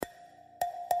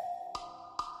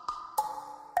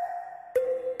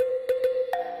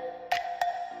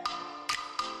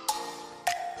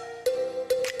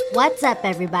What's up,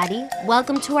 everybody?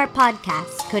 Welcome to our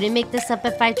podcast, Couldn't Make This Up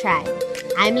If I Tried.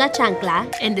 I'm La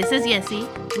Chancla. And this is Yessi.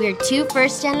 We're two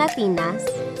first-gen Latinas.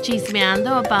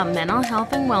 Chismeando about mental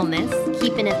health and wellness.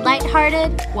 Keeping it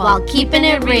lighthearted while keeping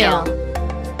it real.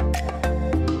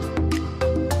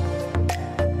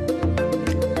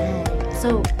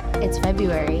 So, it's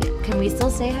February. Can we still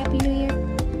say Happy New Year?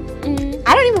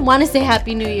 I don't even want to say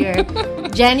Happy New Year.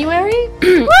 January?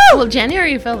 Woo! Well,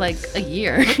 January felt like a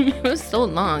year. It was so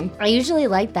long. I usually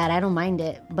like that. I don't mind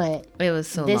it. But it was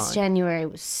so this long. January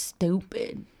was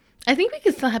stupid. I think we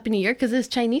could still Happy New Year because it's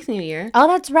Chinese New Year. Oh,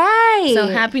 that's right. So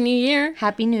Happy New Year.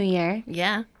 Happy New Year.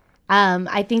 Yeah.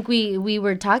 I think we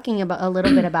were talking about a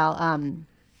little bit about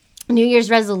New Year's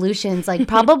resolutions, like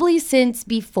probably since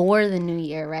before the New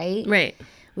Year, right? Right.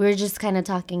 We were just kind of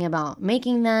talking about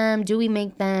making them. Do we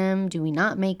make them? Do we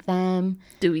not make them?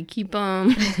 Do we keep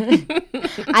them?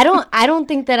 I don't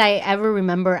think that I ever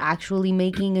remember actually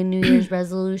making a New Year's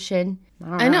resolution.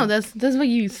 I know that's what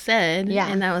you said. Yeah.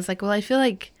 And I was like, well, I feel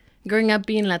like growing up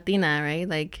being Latina, right?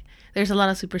 Like there's a lot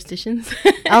of superstitions.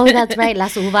 Oh, that's right.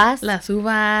 Las uvas. Las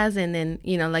uvas. And then,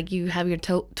 like you have your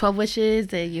 12 wishes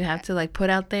that you have to like put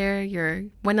out there, your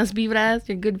buenas vibras,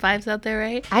 your good vibes out there,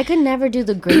 right? I could never do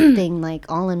the grape thing like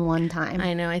all in one time.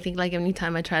 I know. I think like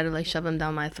anytime I try to like shove them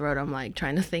down my throat, I'm like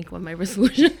trying to think what my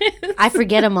resolution is. I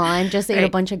forget them all and just ate a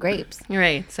Right. bunch of grapes.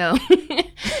 Right. So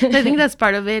I think that's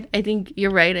part of it. I think you're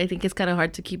right. I think it's kind of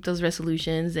hard to keep those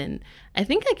resolutions. And I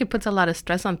think like it puts a lot of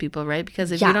stress on people, right?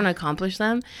 Because if you don't accomplish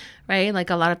them, right? Like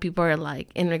a lot of people are like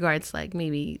in regards like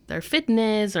maybe their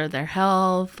fitness or their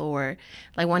health or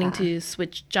like wanting to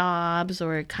switch jobs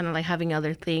or kind of like having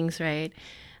other things, right?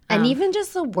 And even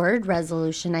just the word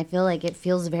resolution, I feel like it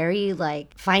feels very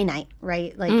like finite,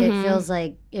 right? Like it feels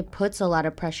like it puts a lot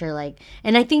of pressure.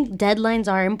 And I think deadlines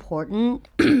are important,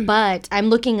 but I'm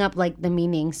looking up like the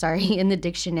meaning, in the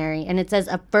dictionary. And it says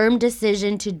a firm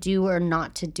decision to do or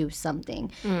not to do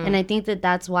something. And I think that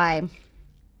that's why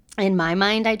in my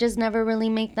mind, I just never really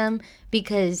make them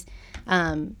because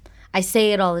I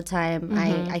say it all the time.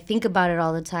 I think about it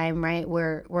all the time, right?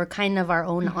 We're kind of our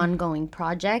own ongoing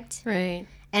project. Right.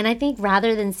 And I think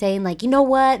rather than saying like, you know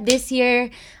what, this year,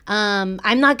 I'm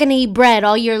not gonna eat bread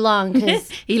all year long because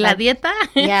 ¿Y la dieta?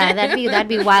 yeah, that'd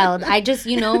be wild. I just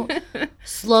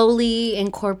slowly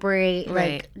incorporate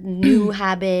like new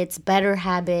habits, better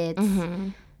habits,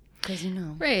 because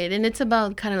Right, and it's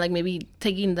about kind of like maybe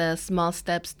taking the small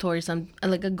steps towards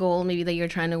like a goal maybe that you're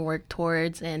trying to work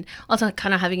towards, and also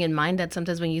kind of having in mind that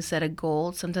sometimes when you set a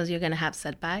goal, sometimes you're going to have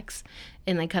setbacks,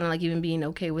 and like kind of like even being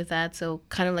okay with that. So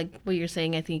kind of like what you're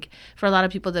saying, I think for a lot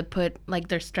of people that put like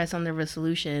their stress on their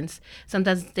resolutions,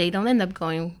 sometimes they don't end up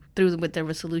going through with their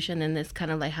resolution, and it's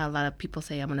kind of like how a lot of people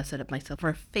say, I'm going to set up myself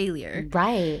for failure.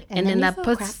 right, And then that feel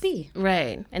puts crappy.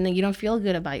 right, and then you don't feel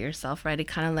good about yourself, right? It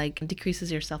kind of like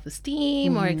decreases your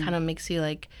self-esteem, or it kind of makes you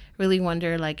like really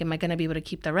wonder, like, am I going to be able to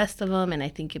keep the rest of them? And I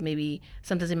think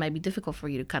sometimes it might be difficult for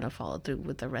you to kind of follow through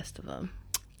with the rest of them.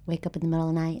 Wake up in the middle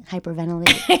of the night,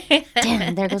 hyperventilate.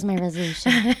 Damn, there goes my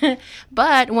resolution.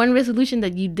 But one resolution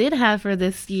that you did have for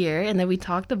this year, and then we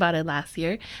talked about it last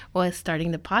year, was starting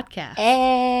the podcast.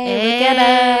 Hey, look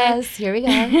at us. Here we go.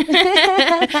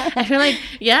 I feel like,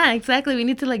 yeah, exactly. We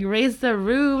need to like raise the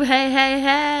roof. Hey, hey,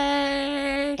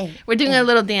 hey. We're doing a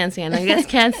little dancing. I guess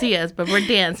can't see us, but we're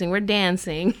dancing. We're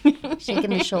dancing. Shaking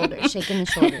the shoulders, shaking the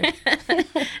shoulders.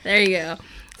 There you go.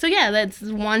 So yeah, that's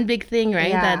one big thing, right?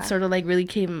 Yeah. That sort of like really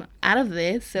came out of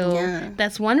this. So Yeah.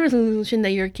 that's one resolution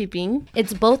that you're keeping.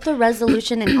 It's both a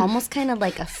resolution and almost kind of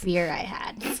like a fear I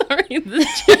had. Sorry, this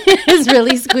It's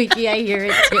really squeaky. I hear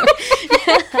it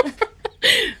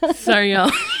too. sorry,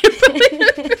 y'all.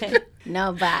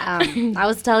 No, but I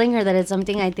was telling her that it's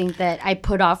something I think that I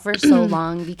put off for so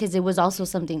long because it was also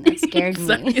something that scared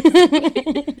me.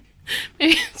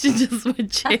 Maybe I should just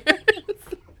switch chairs.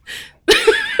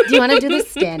 Do you want to do the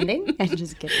standing? I'm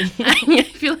just kidding. I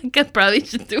feel like I probably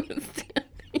should do it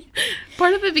standing.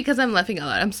 Part of it because I'm laughing a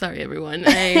lot. I'm sorry, everyone.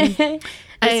 This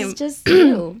is just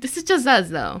you. This is just us,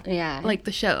 though. Yeah. Like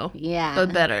the show. Yeah.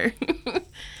 But better.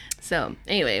 So,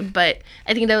 anyway, but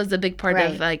I think that was a big part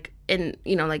of, like, and,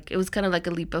 like, it was kind of like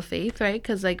a leap of faith, right?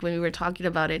 Because, like, when we were talking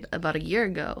about it about a year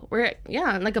ago, a year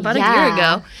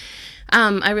ago,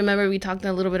 I remember we talked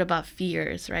a little bit about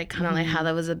fears, right? Kind of like how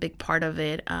that was a big part of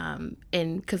it. And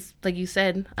because, like you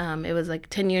said, it was like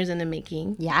 10 years in the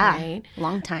making. Yeah. Right?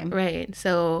 Long time. Right.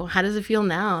 So how does it feel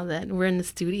now that we're in the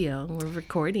studio and we're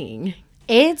recording?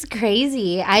 It's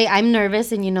crazy. I'm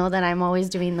nervous, and you know that I'm always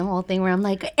doing the whole thing where I'm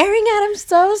like, airing out, I'm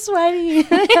so sweaty.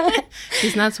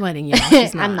 She's not sweating, y'all.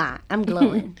 She's not. I'm not. I'm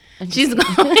glowing. She's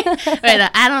glowing. Right,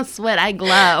 I don't sweat. I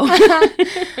glow.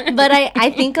 But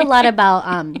I think a lot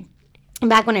about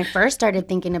back when I first started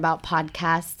thinking about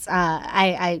podcasts.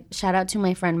 I shout out to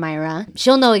my friend Myra.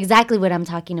 She'll know exactly what I'm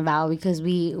talking about because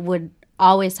we would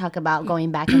always talk about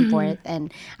going back and forth.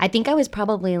 And I think I was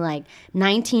probably like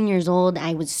 19 years old.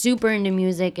 I was super into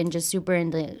music and just super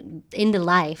into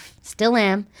life. Still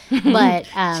am. But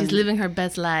she's living her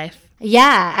best life.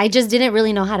 Yeah, I just didn't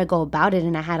really know how to go about it,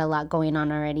 and I had a lot going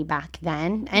on already back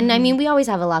then. And I mean, we always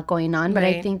have a lot going on, but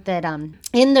I think that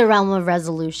in the realm of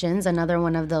resolutions, another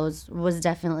one of those was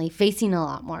definitely facing a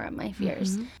lot more of my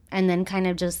fears, and then kind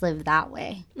of just live that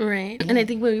way. Right. And I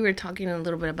think when we were talking a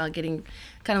little bit about getting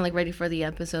kind of like ready for the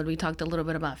episode, we talked a little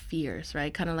bit about fears,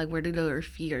 right? Kind of like where do our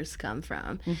fears come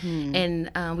from? And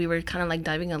we were kind of like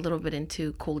diving a little bit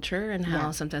into culture and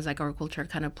how sometimes like our culture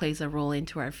kind of plays a role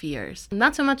into our fears.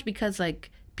 Not so much because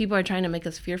like people are trying to make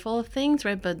us fearful of things,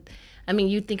 right? But I mean,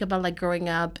 you think about like growing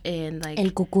up in like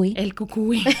El cucuy.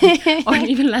 Or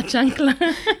even la chancla.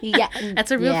 Yeah.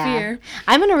 That's a real fear.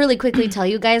 I'm going to really quickly tell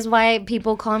you guys why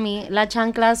people call me la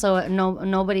chancla, so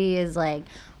nobody is like,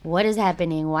 what is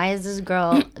happening? Why is this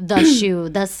girl the shoe,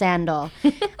 the sandal?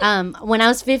 When I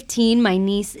was 15, my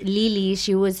niece Lily,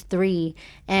 she was 3,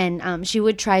 and she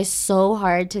would try so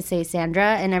hard to say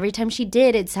Sandra, and every time she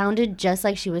did, it sounded just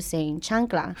like she was saying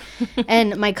chancla.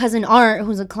 And my cousin Art,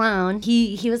 who's a clown,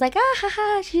 he was like, ah, ha,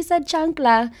 ha, she said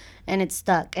chancla. And it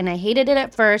stuck. And I hated it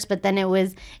at first, but then it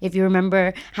was, if you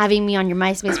remember having me on your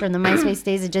MySpace from the MySpace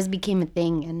days, it just became a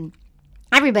thing, and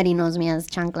everybody knows me as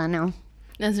chancla now.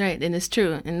 That's right, and it's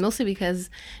true, and mostly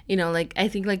because, you know, like, I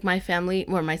think, like, my family,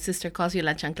 or my sister calls you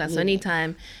la chancla, so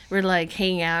anytime we're, like,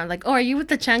 hanging out, like, oh, are you with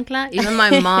the chancla? Even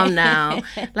my mom now,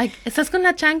 like, ¿estás con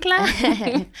la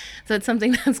chancla? So it's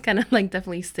something that's kind of, like,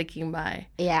 definitely sticking by.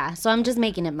 Yeah, so I'm just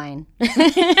making it mine.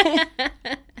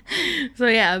 So,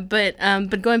 yeah, but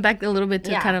going back a little bit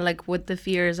to kind of, like, what the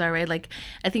fears are, right? Like,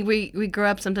 I think we grow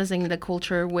up sometimes in the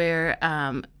culture where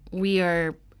we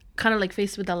are kind of like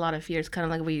faced with a lot of fears, kind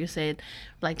of like what you said,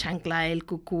 like chancla, el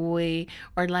cucuy,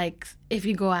 or like if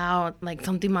you go out, like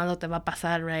something malo te va a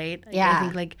pasar, right? Yeah. I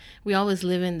think like we always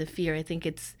live in the fear. I think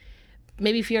it's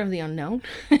maybe fear of the unknown.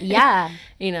 Yeah.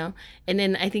 You know, and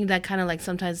then I think that kind of like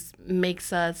sometimes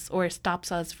makes us or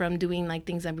stops us from doing like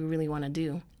things that we really want to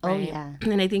do. Right? Oh, yeah.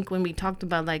 And I think when we talked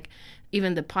about like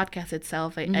even the podcast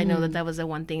itself, I know that was the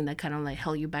one thing that kind of like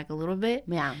held you back a little bit.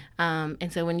 Yeah.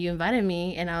 And so when you invited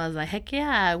me and I was like, heck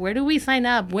yeah, where do we sign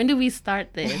up? When do we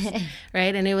start this?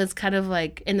 Right. And it was kind of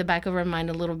like in the back of our mind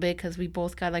a little bit because we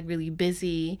both got like really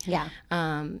busy. Yeah.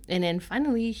 And then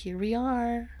finally, here we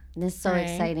are. This is so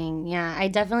exciting. Yeah, I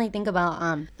definitely think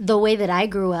about the way that I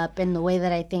grew up and the way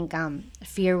that I think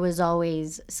fear was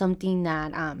always something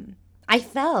that I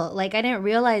felt. Like I didn't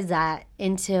realize that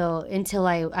until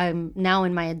I'm now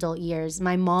in my adult years.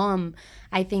 My mom,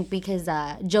 I think because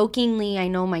jokingly, I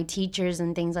know my teachers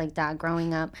and things like that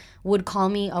growing up would call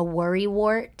me a worry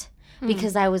wart.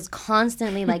 Because I was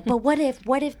constantly like, but what if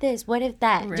this, what if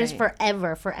that, just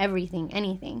forever, for everything,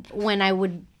 anything. When I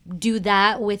would do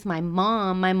that with my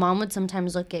mom would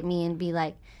sometimes look at me and be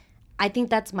like, I think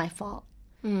that's my fault.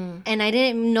 And I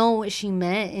didn't know what she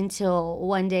meant until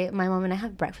one day my mom and I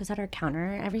have breakfast at our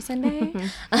counter every Sunday.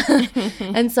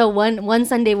 And so one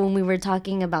Sunday when we were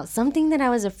talking about something that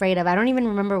I was afraid of, I don't even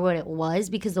remember what it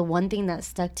was because the one thing that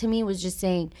stuck to me was just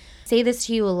saying, say this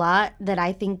to you a lot, that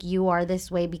I think you are this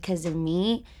way because of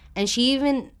me. And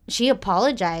she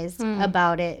apologized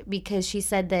about it because she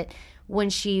said that when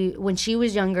she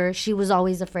was younger, she was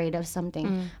always afraid of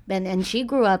something. And she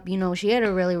grew up, you know, she had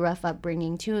a really rough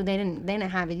upbringing too. They didn't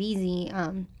have it easy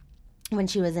when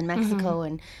she was in Mexico.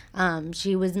 And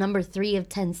she was number 3 of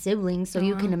 10 siblings. So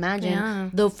you can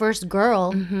imagine the first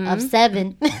girl of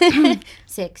 7,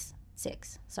 6,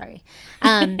 sorry.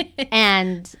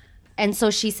 And so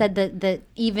she said that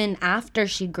even after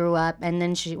she grew up and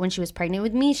then when she was pregnant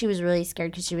with me, she was really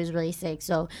scared because she was really sick.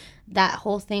 So that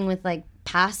whole thing with like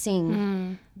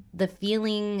passing the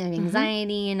feeling of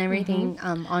anxiety and everything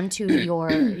onto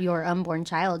your unborn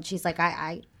child, she's like,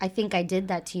 I think I did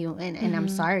that to you and I'm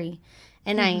sorry.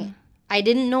 And I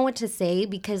didn't know what to say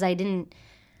because I didn't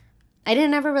I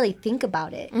didn't ever really think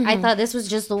about it. I thought this was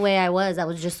just the way I was. I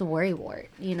was just a worrywart.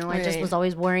 I just was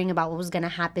always worrying about what was going to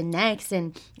happen next.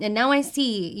 And now I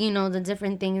see, the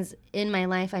different things in my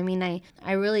life. I mean,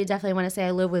 I really definitely want to say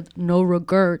I live with no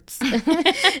regrets.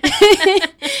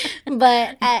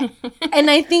 But, and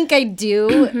I think I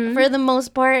do for the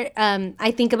most part.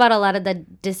 I think about a lot of the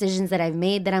decisions that I've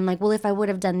made that I'm like, well, if I would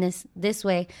have done this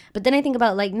way. But then I think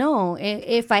about like, no,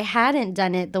 if I hadn't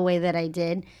done it the way that I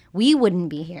did, we wouldn't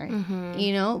be here.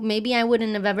 Maybe I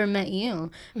wouldn't have ever met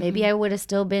you. Maybe I would have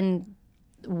still been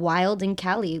wild in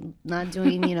Cali, not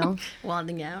doing,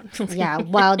 wilding out. Yeah,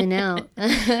 wilding out.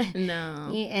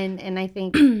 No. And I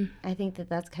think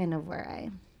that's kind of where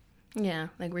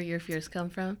like where your fears come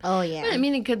from. Oh, yeah. I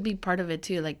mean, it could be part of it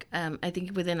too. Like, I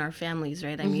think within our families,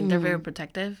 right? I mean, they're very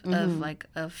protective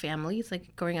of families.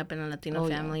 Like growing up in a Latino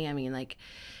family, I mean, like,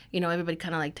 everybody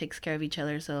kind of like takes care of each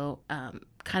other. So,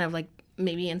 kind of like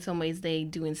maybe in some ways they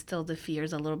do instill the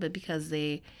fears a little bit because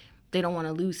they don't want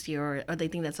to lose you or they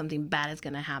think that something bad is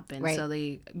going to happen. Right. So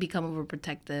they become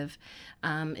overprotective.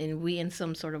 And we, in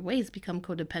some sort of ways, become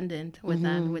codependent with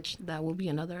that, which that will be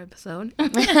another episode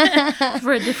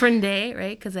for a different day,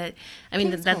 right? Because,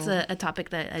 that's a topic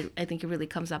that I think it really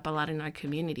comes up a lot in our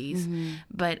communities.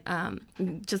 But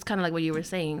just kind of like what you were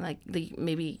saying, like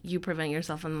maybe you prevent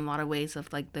yourself in a lot of ways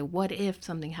of like the what if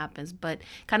something happens. But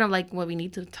kind of like what we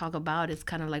need to talk about is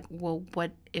kind of like, well,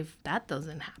 what if that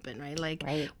doesn't happen, right? Like,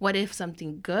 what if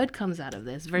something good comes out of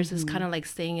this versus kind of like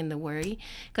staying in the worry?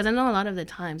 Because I know a lot of the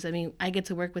times, I mean, I get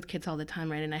to work with kids all the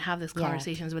time, right? And I have these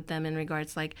conversations with them in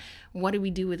regards like, what do we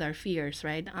do with our fears,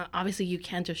 right? Obviously, you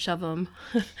can't just shove them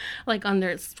like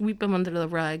sweep them under the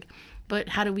rug. But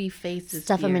how do we face this?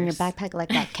 Stuff them in your backpack like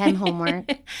that chem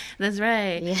homework. That's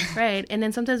right. Yeah. Right. And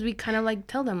then sometimes we kind of like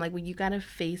tell them like, well, you got to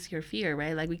face your fear,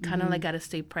 right? Like we kind of like got to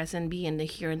stay present, be in the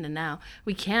here and the now.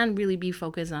 We can't really be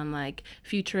focused on like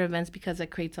future events because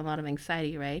that creates a lot of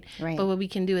anxiety, right? Right. But what we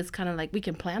can do is kind of like we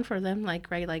can plan for them, like,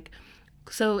 right? Like,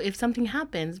 so if something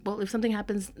happens,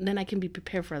 then I can be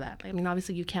prepared for that. I mean,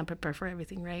 obviously you can't prepare for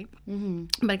everything, right?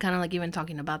 But kind of like even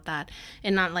talking about that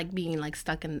and not like being like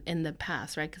stuck in the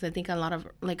past, right? Because I think a lot of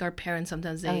like our parents,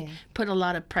 sometimes they put a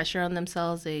lot of pressure on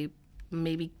themselves. They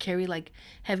maybe carry like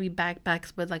heavy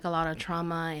backpacks with like a lot of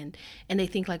trauma and they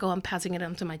think like, oh, I'm passing it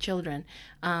on to my children.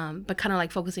 But kind of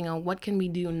like focusing on what can we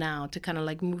do now to kind of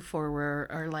like move forward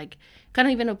or like kind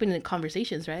of even opening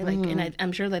conversations, right? Like, and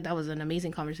I'm sure that was an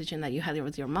amazing conversation that you had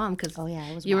with your mom because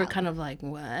you were kind of like,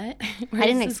 what? I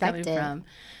didn't expect it. From?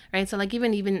 Right. So like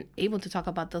even able to talk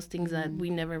about those things that we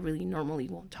never really normally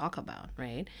won't talk about.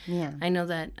 Right. Yeah. I know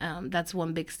that that's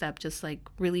one big step, just like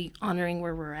really honoring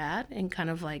where we're at and kind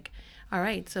of like, all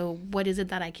right, so what is it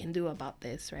that I can do about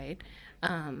this? Right.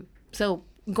 So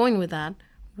going with that,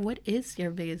 what is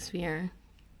your biggest fear?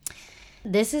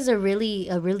 This is a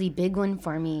really big one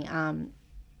for me.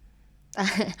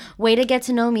 Way to get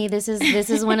to know me. This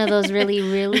is one of those really,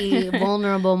 really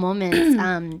vulnerable moments.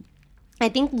 I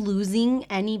think losing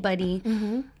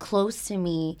anybody close to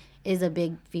me is a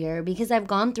big fear because I've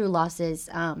gone through losses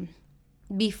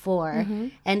before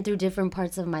and through different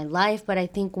parts of my life. But I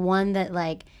think one that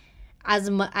like, I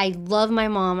love my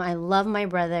mom, I love my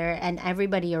brother and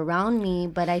everybody around me.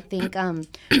 But I think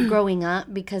growing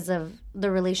up, because of the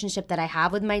relationship that I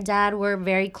have with my dad, we're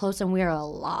very close and we're a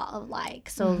lot alike.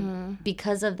 So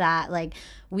because of that, like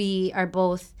we are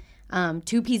both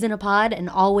two peas in a pod and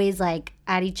always like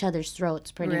at each other's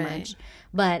throats pretty much.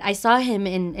 But I saw him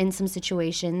in some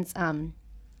situations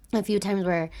a few times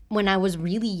where when I was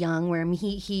really young where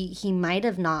he might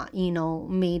have not,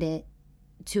 made it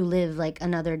to live like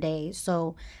another day.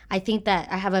 So I think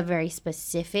that I have a very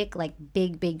specific like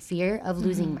big fear of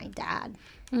losing my dad.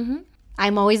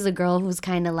 I'm always the girl who's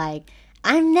kind of like,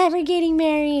 I'm never getting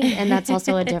married. And that's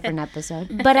also a different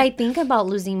episode. But I think about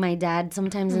losing my dad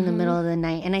sometimes in the middle of the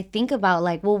night. And I think about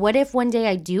like, well, what if one day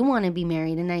I do want to be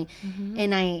married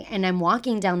and I'm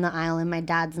walking down the aisle and my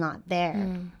dad's not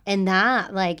there. And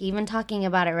that, like, even talking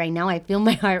about it right now, I feel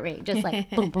my heart rate just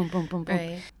like boom, boom, boom, boom, boom.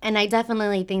 Right. And I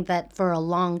definitely think that for a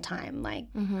long time, like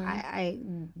I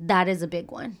that is a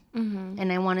big one.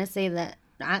 And I want to say that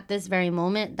at this very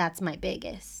moment, that's my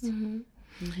biggest.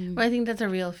 Well, I think that's a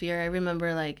real fear. I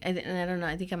remember, like, and I don't know,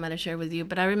 I think I might have shared with you,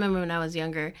 but I remember when I was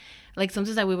younger, Like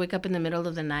sometimes I would wake up in the middle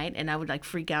of the night and I would like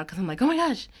freak out because I'm like, oh my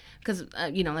gosh, because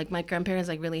like my grandparents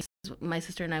like really, my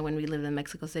sister and I, when we lived in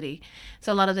Mexico City,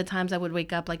 so a lot of the times I would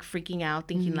wake up like freaking out,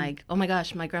 thinking like, oh my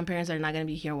gosh, my grandparents are not going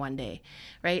to be here one day,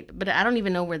 right? But I don't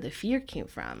even know where the fear came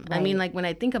from. Right. I mean, like when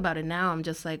I think about it now, I'm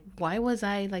just like, why was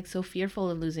I like so fearful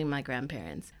of losing my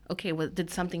grandparents? Okay, well,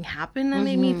 did something happen that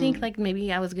made me think like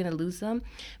maybe I was going to lose them?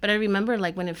 But I remember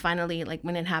like when it finally, like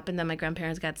when it happened that my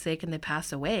grandparents got sick and they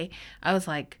passed away, I was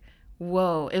like,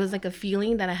 whoa, it was like a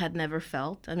feeling that I had never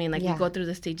felt. I mean, like you go through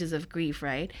the stages of grief,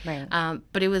 right? Right.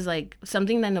 But it was like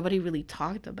something that nobody really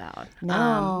talked about.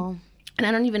 No. And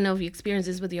I don't even know if you experience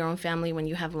this with your own family when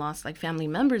you have lost like family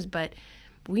members, but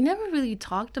we never really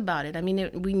talked about it. I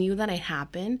mean, we knew that it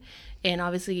happened. And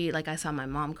obviously, like I saw my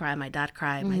mom cry, my dad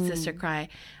cry, my sister cry.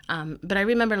 But I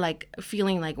remember like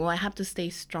feeling like, well, I have to stay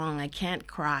strong. I can't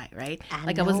cry, right?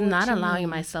 I was not allowing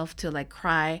myself to like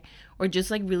cry or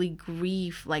just like really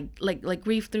grieve, like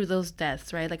grieve through those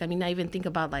deaths, right? Like, I mean, I even think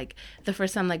about like the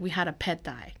first time like we had a pet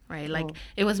die, right? Like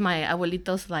it was my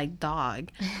abuelito's like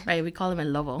dog, right? We call him a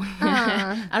lobo.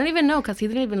 I don't even know because he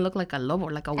didn't even look like a lobo,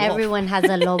 like a wolf. Everyone has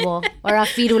a lobo or a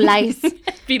firulais.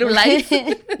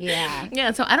 Firulais. Yeah.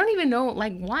 Yeah. So I don't even know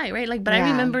like why, right? Like, but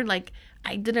I remember like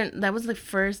that was the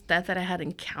first death that I had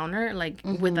encountered like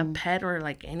with a pet or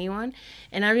like anyone.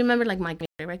 And I remember like my,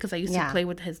 right? Because I used to play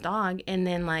with his dog. And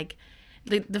then like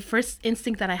the first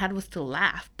instinct that I had was to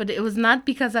laugh. But it was not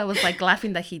because I was like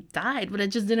laughing that he died, but I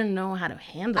just didn't know how to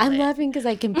handle it. I'm laughing because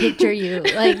I can picture you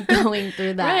like going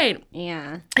through that. Right.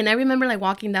 Yeah. And I remember like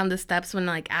walking down the steps when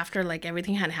like after like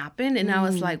everything had happened and I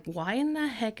was like, why in the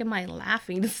heck am I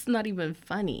laughing? This is not even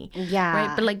funny. Yeah.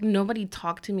 Right. But like nobody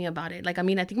talked to me about it. Like, I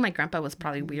mean, I think my grandpa was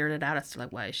probably weirded out as to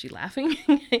like, why is she laughing?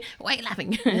 Why are you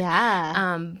laughing?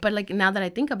 Yeah. But like now that I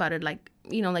think about it, like,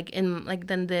 you know, like in like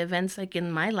then the events like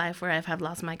in my life where I've had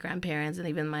lost my grandparents and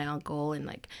even my uncle and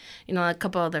like, you know, a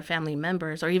couple other family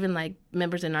members or even like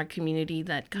members in our community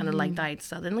that kind of like died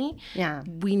suddenly. Yeah.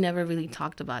 We never really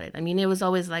talked about it. I mean, it was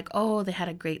always like, oh, they had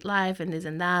a great life and this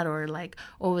and that, or like,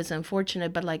 oh, it's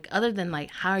unfortunate. But like other than like,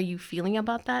 how are you feeling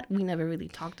about that? We never really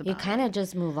talked about it. You kind of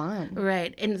just move on.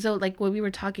 Right. And so like what we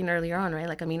were talking earlier on, right?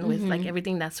 Like, I mean, with like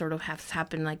everything that sort of has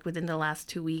happened like within the last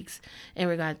 2 weeks in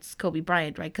regards to Kobe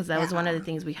Bryant, right? Because that was one of the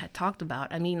things we had talked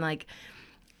about. I mean, like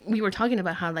we were talking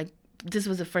about how like this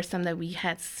was the first time that we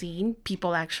had seen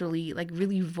people actually like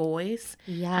really voice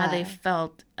how they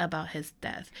felt about his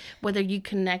death, whether you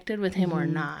connected with him or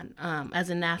not,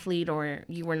 as an athlete or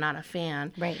you were not a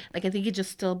fan. Right. Like, I think it just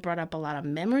still brought up a lot of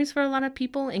memories for a lot of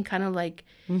people and kind of like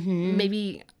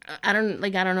maybe, I don't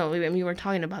know. I mean, we were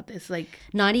talking about this, like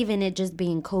not even it just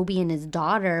being Kobe and his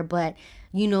daughter, but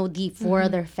you know, the 4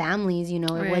 other families, you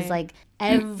know, it was like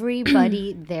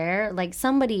everybody there, like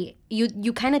somebody,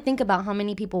 you kind of think about how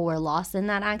many people were lost in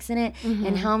that accident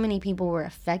and how many people were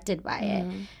affected by it.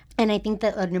 And I think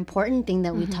that an important thing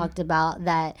that we talked about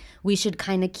that we should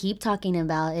kind of keep talking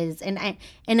about is, and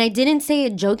I didn't say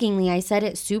it jokingly, I said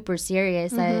it super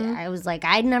serious. I was like,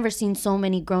 I'd never seen so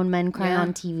many grown men cry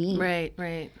on TV. Right,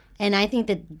 right. And I think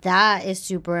that is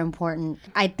super important.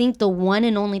 I think the one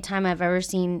and only time I've ever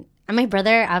seen, and my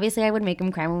brother, obviously I would make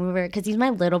him cry when we were, because he's my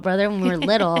little brother when we were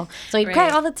little. So he'd cry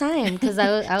all the time because I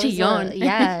was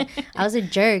I was a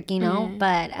jerk, you know,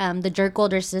 but the jerk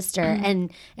older sister.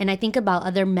 And I think about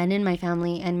other men in my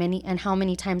family and how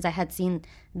many times I had seen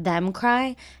them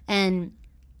cry. And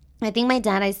I think my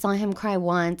dad, I saw him cry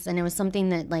once, and it was something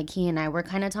that like he and I were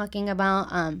kind of talking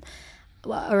about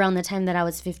around the time that I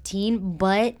was 15,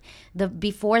 but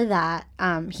before that,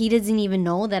 he doesn't even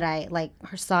know that I like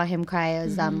saw him cry. It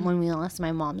was when we lost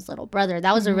my mom's little brother.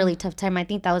 That was a really tough time. I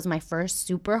think that was my first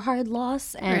super hard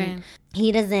loss, and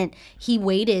he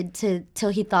waited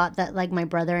till he thought that like my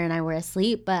brother and I were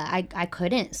asleep, but I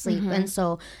couldn't sleep, and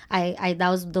so I that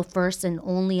was the first and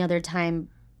only other time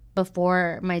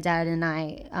before my dad and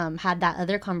I had that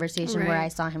other conversation where I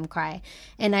saw him cry.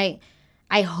 And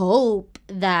I hope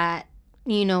that,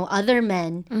 you know, other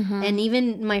men and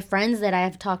even my friends that I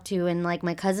have talked to and like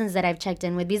my cousins that I've checked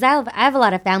in with, because I have a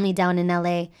lot of family down in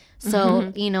LA.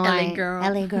 So, you know, LA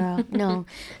girl. No.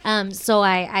 So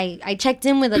I checked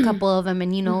in with a couple of them,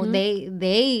 and, you know,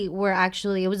 they were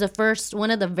actually, it was one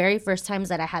of the very first times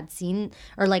that I had seen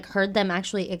or like heard them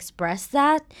actually express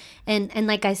that. And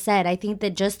like I said, I think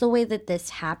that just the way that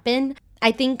this happened,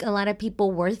 I think a lot of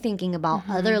people were thinking about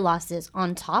other losses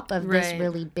on top of this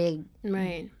really big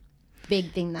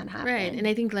thing that happened. Right. And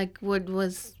I think like what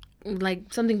was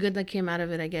like something good that came out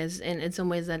of it, I guess, and in some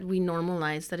ways that we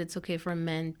normalize that it's okay for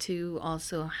men to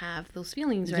also have those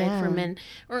feelings, right? For men,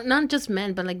 or not just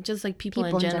men, but like just like people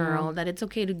in general, that it's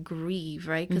okay to grieve,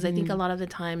 right? Because I think a lot of the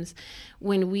times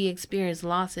when we experience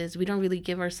losses, we don't really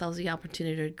give ourselves the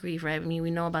opportunity to grieve, right? I mean,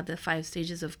 we know about the 5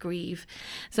 stages of grief.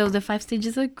 So the 5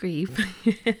 stages of grief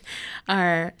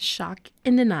are shock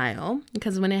and denial,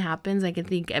 because when it happens, like I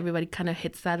think everybody kind of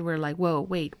hits that. We're like, whoa,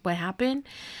 wait, what happened?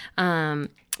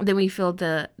 Then we feel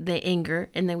the anger,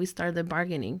 and then we start the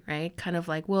bargaining, right? Kind of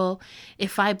like, well,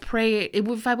 if I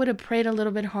would have prayed a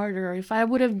little bit harder, or if I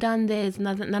would have done this,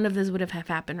 none of this would have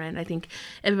happened, right? And I think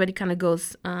everybody kind of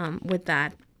goes with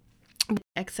that.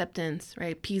 Acceptance,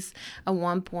 right? Peace at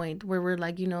one point where we're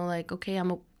like, like, okay,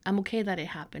 I'm okay that it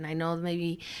happened. I know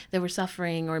maybe they were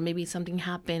suffering, or maybe something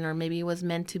happened, or maybe it was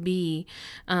meant to be.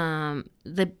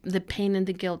 The pain and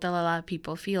the guilt that a lot of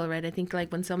people feel, right? I think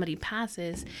like when somebody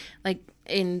passes, like,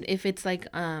 and if it's like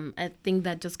a thing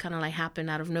that just kind of like happened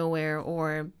out of nowhere,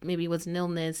 or maybe it was an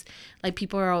illness, like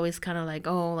people are always kind of like,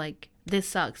 oh, like this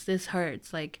sucks, this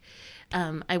hurts. Like,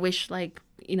 I wish like,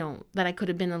 that I could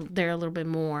have been there a little bit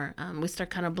more. We start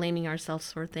kind of blaming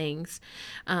ourselves for things.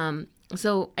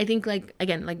 So I think like,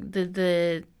 again, like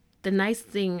the nice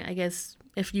thing, I guess,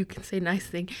 if you can say nice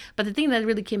thing, but the thing that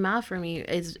really came out for me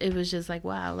is it was just like,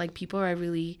 wow, like people are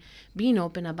really being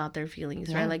open about their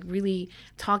feelings, right? Like really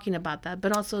talking about that,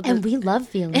 but also and we love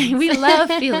feelings. We love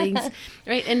feelings,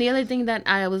 right? And the other thing that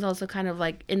I was also kind of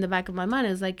like in the back of my mind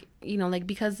is like, like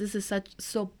because this is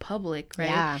so public, right?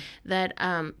 Yeah.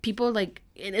 That people like,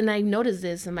 and I noticed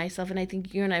this in myself, and I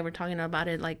think you and I were talking about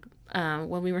it like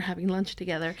when we were having lunch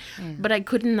together, but I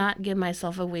could not get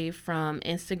myself away from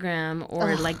Instagram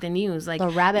or like the news, like the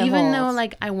rabbit even holes. though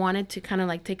like I wanted to kind of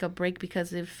like take a break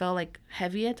because it felt like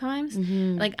heavy at times.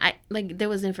 Like there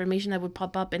was information that would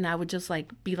pop up, and I would just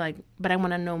like be like, but I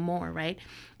want to know more, right?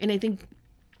 And I think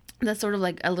that's sort of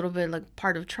like a little bit like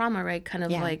part of trauma, right? Kind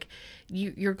of like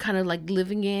you're kind of like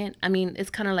living it. I mean,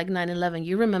 it's kind of like 9/11.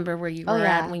 You remember where you were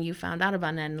at when you found out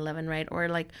about 9/11, right? Or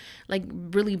like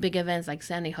really big events like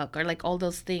Sandy Hook, or like all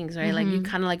those things, right? Like you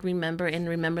kind of like remember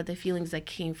the feelings that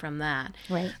came from that.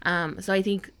 Right. So I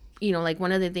think, like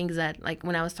one of the things that like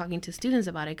when I was talking to students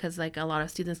about it, because like a lot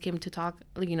of students came to talk,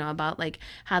 about like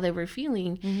how they were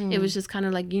feeling, it was just kind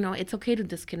of like, it's okay to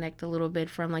disconnect a little bit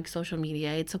from like social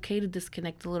media. It's okay to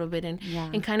disconnect a little bit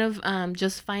and kind of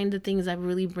just find the things that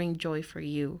really bring joy for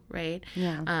you, right?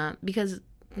 Yeah. Because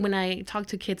when I talk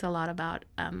to kids a lot about,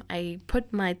 I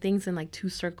put my things in like 2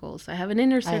 circles. I have an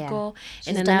inner circle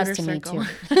and an outer circle.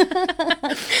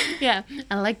 Yeah,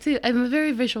 I'm a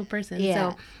very visual person.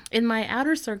 So in my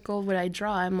outer circle, what I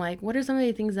draw, I'm like, what are some of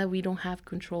the things that we don't have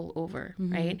control over,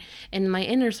 right? In my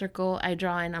inner circle, I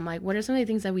draw, and I'm like, what are some of the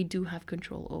things that we do have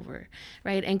control over,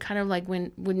 right? And kind of like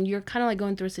when you're kind of like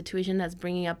going through a situation that's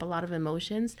bringing up a lot of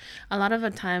emotions, a lot of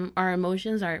the time our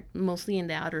emotions are mostly in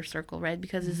the outer circle, right?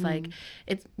 Because it's like,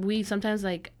 we sometimes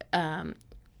like,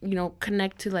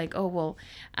 connect to like, oh, well,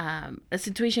 a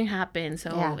situation happened,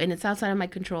 so, and it's outside of my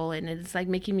control, and it's like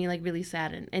making me like really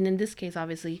sad. And in this case,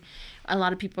 obviously, a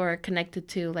lot of people are connected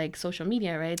to like social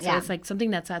media, right? So it's like something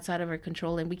that's outside of our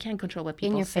control, and we can't control what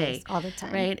people say face all the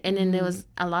time, right? And then there was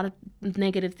a lot of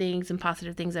negative things and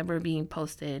positive things that were being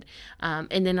posted,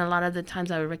 and then a lot of the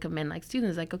times I would recommend like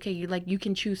students like, okay, you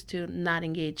can choose to not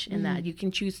engage in that. You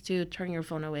can choose to turn your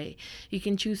phone away. You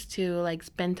can choose to like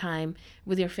spend time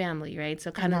with your family, right?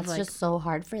 So kind of like, that's just so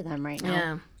hard for them right now.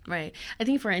 Yeah. Right. I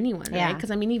think for anyone, right? Because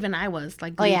I mean, even I was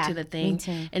like glued to the thing. Me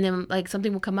too. And then like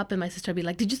something would come up and my sister would be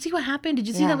like, did you see what happened? Did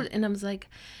you see that? And I was like,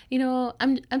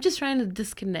 I'm just trying to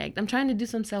disconnect. I'm trying to do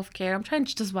some self-care. I'm trying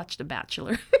to just watch The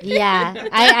Bachelor. Yeah.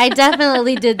 I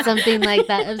definitely did something like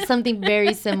that. Something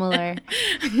very similar.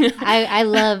 I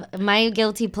love my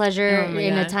guilty pleasure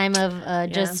in a time of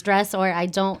just stress, or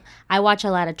I watch a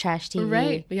lot of trash TV.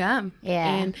 Right. Yeah.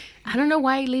 Yeah. And I don't know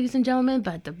why, ladies and gentlemen,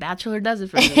 but The Bachelor does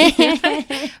it for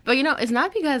me. But it's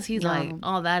not because he's like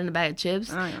all that in a bag of chips,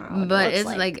 but it's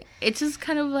like it's just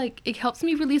kind of like it helps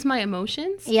me release my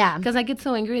emotions. Yeah, because I get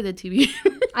so angry at the TV.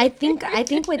 I think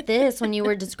with this, when you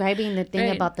were describing the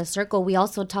thing about the circle, we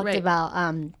also talked about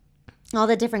all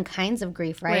the different kinds of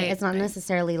grief, right? It's not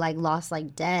necessarily like loss,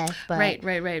 like death, but right.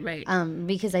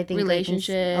 Because I think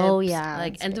relationships,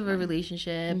 like end of a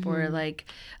relationship, or like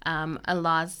a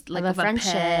loss, like of a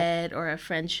pet or a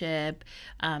friendship,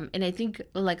 and I think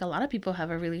like a lot of people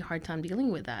have a really hard time dealing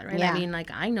with that, right? I mean,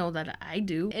 like I know that I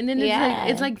do, and then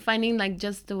it's like finding like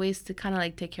just the ways to kind of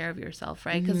like take care of yourself,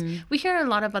 right? Because we hear a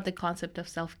lot about the concept of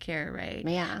self-care, right?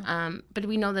 Yeah. But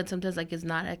we know that sometimes like it's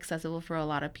not accessible for a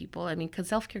lot of people. I mean, because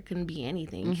self-care can be be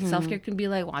anything. Self-care can be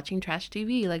like watching trash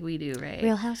TV like we do, right?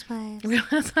 Real Housewives. Real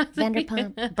Housewives.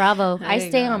 Vanderpump. Bravo. I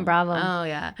stay on Bravo. Oh,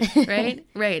 yeah. Right?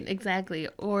 Right. Exactly.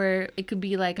 Or it could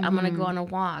be like, I'm going to go on a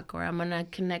walk, or I'm going to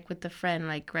connect with a friend,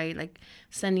 like, right? Like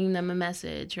sending them a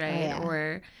message, right? Oh, yeah.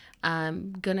 Or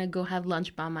I'm going to go have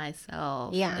lunch by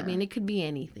myself. Yeah. I mean, it could be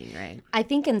anything, right? I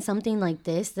think in something like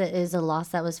this, that is a loss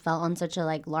that was felt on such a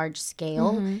like large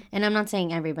scale. And I'm not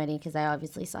saying everybody, because I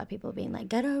obviously saw people being like,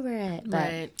 get over it. But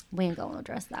Right. we ain't going to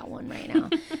address that one right now.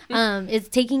 It's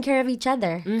taking care of each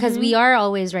other, because we are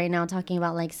always right now talking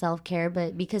about like self-care,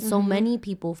 but because so many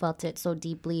people felt it so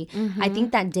deeply. I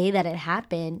think that day that it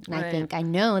happened, and I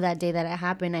know that day that it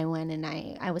happened, I went and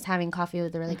I was having coffee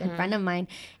with a really good friend of mine,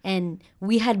 and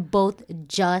we had both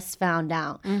just found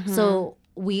out. So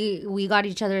we got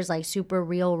each other's like super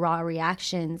real raw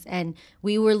reactions, and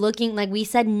we were looking like, we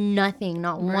said nothing,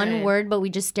 not one word, but we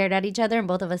just stared at each other, and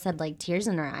both of us had like tears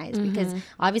in our eyes, because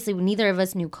obviously neither of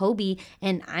us knew Kobe,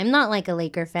 and I'm not like a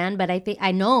Laker fan, but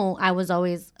I know I was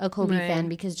always a Kobe fan,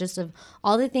 because just of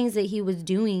all the things that he was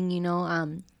doing, you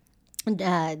know,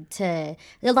 to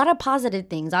a lot of positive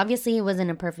things. Obviously, he wasn't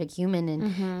a perfect human,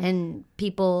 and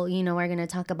people, you know, are going to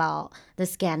talk about the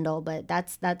scandal, but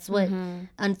that's what,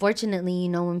 unfortunately, you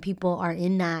know, when people are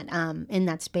in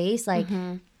that space, like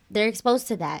they're exposed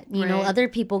to that. You know, other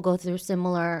people go through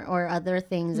similar or other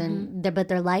things, but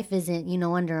their life isn't, you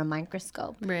know, under a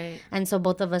microscope. Right. And so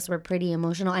both of us were pretty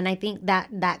emotional, and I think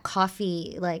that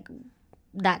coffee, like,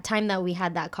 that time that we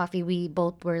had that coffee, we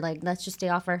both were like, let's just stay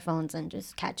off our phones and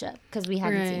just catch up, because we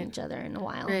hadn't seen each other in a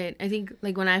while. Right. I think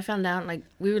like when I found out, like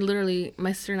we were literally,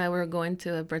 my sister and I were going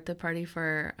to a birthday party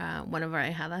for one of our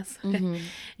ahijadas.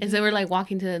 And so we're like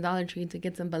walking to the Dollar Tree to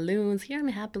get some balloons. Here I'm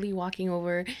happily walking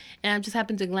over, and I just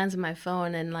happened to glance at my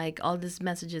phone, and like all these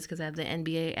messages, because I have the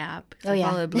NBA app. Oh, yeah.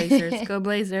 Follow the Blazers. Go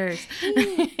Blazers.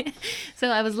 So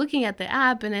I was looking at the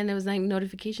app, and then it was like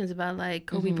notifications about like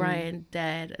Kobe Bryant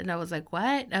dead. And I was like, what?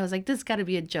 I was like, this got to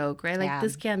be a joke, right? Like,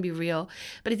 this can't be real.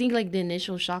 But I think like the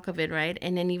initial shock of it, right?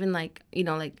 And then even like, you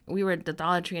know, like we were at the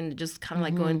Dollar Tree and just kind of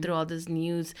like going through all this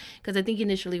news. Because I think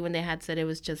initially when they had said it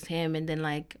was just him, and then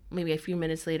like maybe a few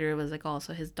minutes later, it was like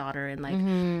also his daughter and like,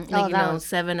 you know,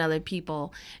 7 other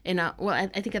people. And well, I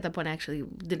think at that point, actually,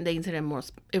 they said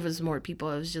it was more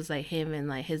people. It was just like him and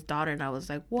like his daughter. And I was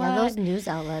like, what? Yeah, those news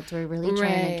outlets were really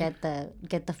trying to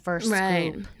get the first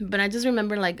scoop. But I just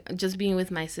remember like just being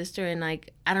with my sister, and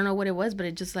like I don't know what it was, but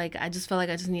it just like I just felt like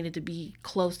I just needed to be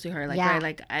close to her, like right,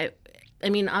 like I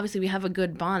mean, obviously we have a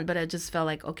good bond, but I just felt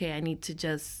like, okay, I need to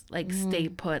just like stay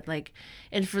put, like,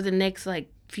 and for the next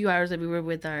like few hours that we were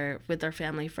with our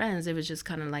family friends, it was just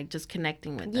kind of like just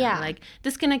connecting with them, like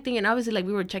disconnecting, and obviously like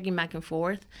we were checking back and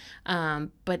forth,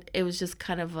 but it was just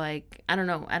kind of like I don't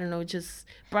know, it just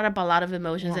brought up a lot of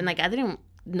emotions, and like I didn't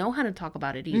know how to talk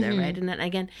about it either, right? And then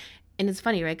again, and it's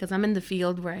funny, right? Because I'm in the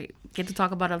field where I get to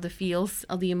talk about all the feels,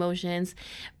 all the emotions.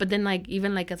 But then, like,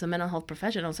 even, like, as a mental health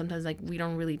professional, sometimes, like, we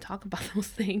don't really talk about those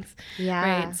things. Yeah.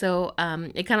 Right? So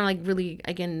it kind of, like, really,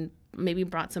 again, maybe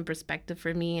brought some perspective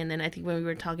for me. And then I think when we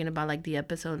were talking about, like, the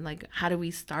episode, like, how do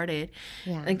we start it?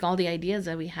 Like, all the ideas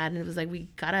that we had. And it was, like, we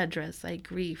got to address, like,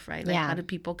 grief, right? Like, how do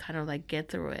people kind of, like, get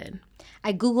through it?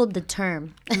 I Googled the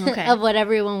term of what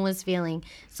everyone was feeling.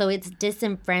 So it's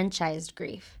disenfranchised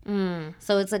grief.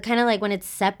 So it's kind of like when it's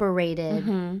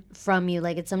separated from you.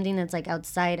 Like it's something that's like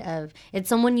outside of, it's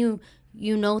someone you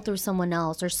know through someone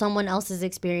else, or someone else is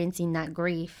experiencing that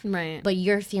grief. Right. But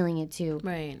you're feeling it too.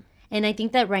 Right. And I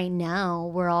think that right now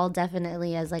we're all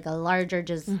definitely, as like a larger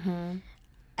just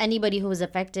anybody who was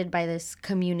affected by this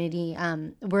community,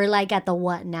 we're like at the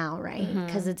what now, right?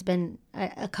 Because it's been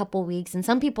a couple weeks, and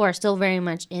some people are still very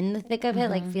much in the thick of it,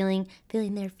 like feeling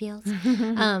their feels.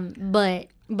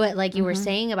 But like you were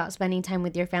saying about spending time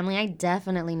with your family, I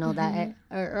definitely know that,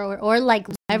 or like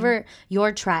whatever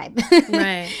your tribe,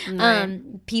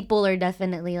 people are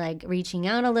definitely like reaching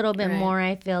out a little bit more.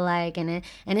 I feel like, and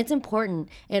it's important.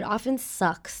 It often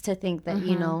sucks to think that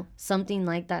you know something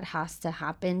like that has to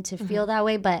happen to feel that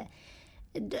way, but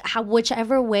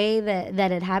whichever way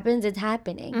that it happens, it's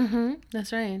happening.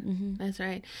 That's right. That's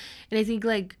right. And I think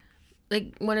like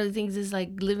one of the things is like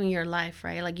living your life,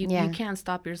 right? Like you can't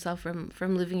stop yourself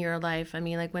from living your life. I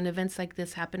mean, like when events like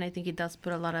this happen, I think it does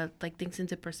put a lot of like things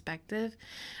into perspective,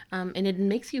 and it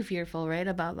makes you fearful, right?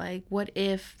 About like, what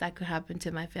if that could happen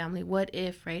to my family? What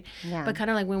if, right? But kind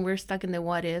of like when we're stuck in the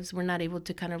what ifs, we're not able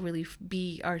to kind of really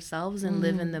be ourselves and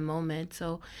live in the moment.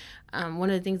 So one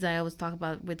of the things that I always talk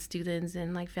about with students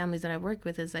and like families that I work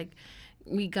with is like,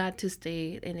 we got to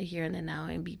stay in the here and the now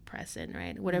and be present,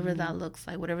 right? Whatever that looks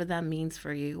like, whatever that means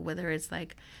for you, whether it's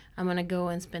like, I'm going to go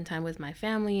and spend time with my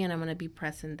family and I'm going to be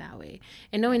present that way.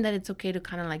 And knowing that it's okay to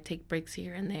kind of like take breaks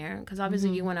here and there, because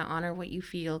obviously you want to honor what you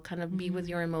feel, kind of be with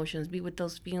your emotions, be with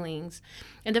those feelings,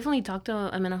 and definitely talk to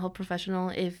a mental health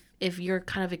professional if you're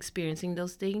kind of experiencing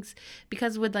those things,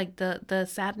 because with like the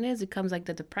sadness, it comes like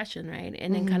the depression, right?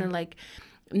 And then kind of like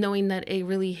knowing that it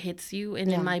really hits you,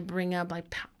 and it might bring up like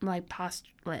past,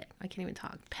 I can't even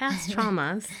talk, past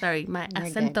traumas. Sorry, my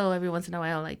acento every once in a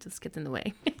while like just gets in the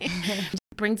way.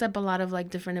 Brings up a lot of like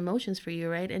different emotions for you,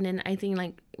 right? And then I think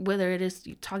like whether it is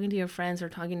talking to your friends or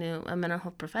talking to a mental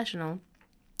health professional,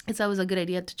 it's always a good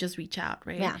idea to just reach out,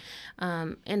 right? Yeah.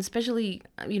 And especially,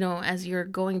 you know, as you're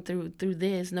going through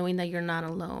this, knowing that you're not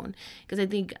alone. Because I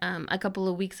think a couple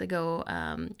of weeks ago,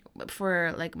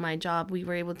 for like my job, we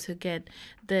were able to get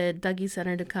the Dougie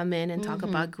Center to come in and talk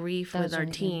about grief with our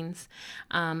teens.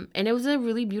 And it was a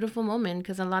really beautiful moment,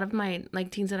 because a lot of my like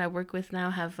teens that I work with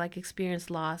now have like experienced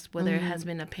loss, whether it has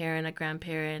been a parent, a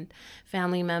grandparent,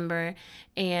 family member.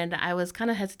 And I was kind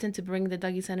of hesitant to bring the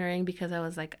Dougie Center in, because I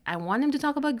was like, I want him to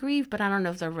talk about grief, but I don't know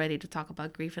if they're ready to talk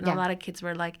about grief. And a lot of kids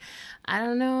were like, I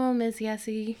don't know, Miss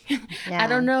Yessie. I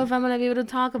don't know if I'm going to be able to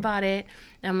talk about it.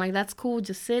 And I'm like, that's cool.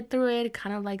 Just sit through it,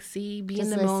 kind of like be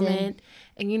just in the moment.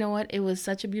 And you know what? It was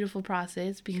such a beautiful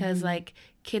process, because like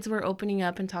kids were opening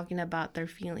up and talking about their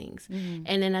feelings.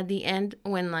 And then at the end,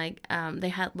 when like they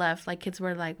had left, like kids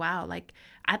were like, wow, like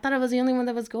I thought I was the only one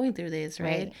that was going through this,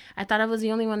 right? I thought I was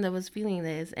the only one that was feeling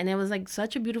this. And it was like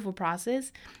such a beautiful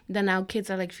process that now kids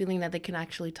are like feeling that they can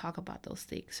actually talk about those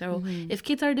things. So if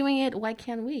kids are doing it, why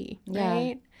can't we?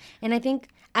 Right? And I think,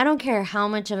 I don't care how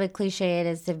much of a cliche it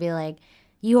is to be like,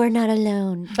 you are not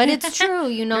alone. But it's true,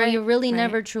 you know, you're really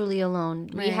never truly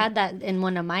alone. We had that in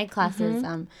one of my classes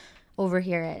over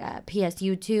here at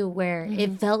PSU too, where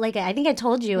it felt like, I think I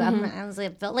told you, I was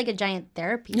like, it felt like a giant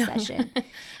therapy session.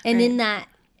 And in that,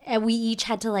 we each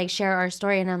had to like share our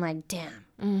story, and I'm like,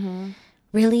 damn.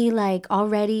 Really, like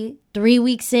already 3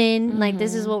 weeks in, like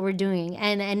this is what we're doing.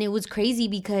 And it was crazy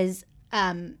because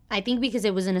I think because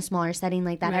it was in a smaller setting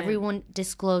like that, everyone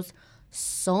disclosed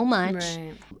so much,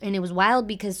 and it was wild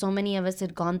because so many of us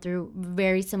had gone through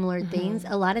very similar things,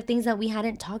 a lot of things that we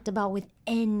hadn't talked about with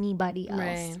anybody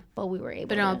else, but we were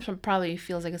able to. It probably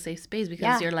feels like a safe space,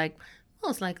 because you're like,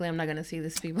 most likely I'm not going to see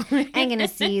these people. I ain't going to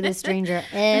see this stranger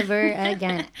ever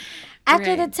again.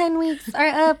 After the 10 weeks are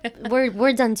up,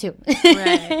 we're done too.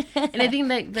 And I think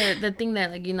that the thing that,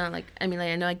 like, you know, like, I mean, like,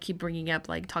 I know I keep bringing up,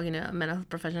 like, talking to a mental health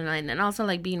professional, and also,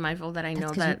 like, being mindful that I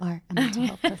know that you are a mental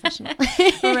health professional.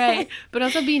 But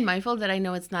also being mindful that I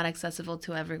know it's not accessible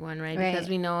to everyone, right? Because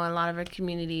we know a lot of our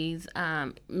communities,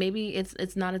 maybe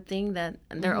it's not a thing that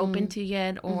they're open to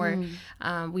yet, or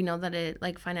we know that it,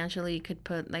 like, financially could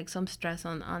put, like, some stress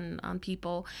on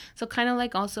people. So kind of,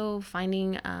 like, also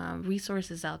finding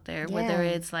resources out there, whether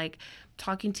it's like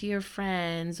talking to your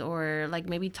friends, or like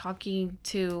maybe talking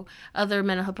to other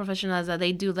mental health professionals that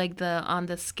they do like on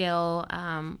the scale,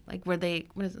 like what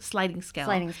is it, sliding scale,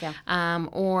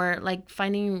 or like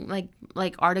finding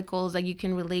like articles that you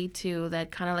can relate to that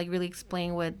kind of like really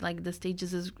explain what like the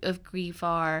stages of grief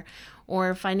are,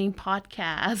 or finding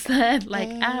podcasts that like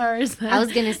ours. I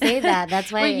was gonna say that's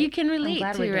why where you can relate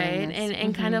to, right?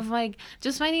 And kind of like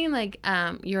just finding like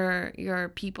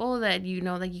your people that you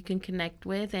know that you can connect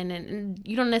with, and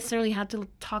you don't necessarily have to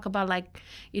talk about like,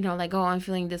 you know, like, oh, I'm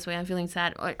feeling this way, I'm feeling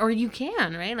sad, or you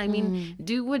can, right? I mean,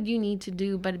 do what you need to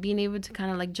do, but being able to kind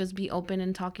of like just be open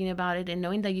and talking about it, and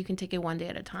knowing that you can take it one day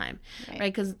at a time,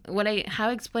 right? Because how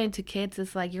I explain to kids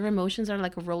is like your emotions are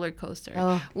like a roller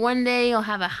coaster. One day you'll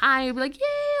have a high, you'll be like, yay,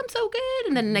 I'm so good,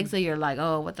 and then the next day you're like,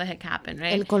 oh, what the heck happened,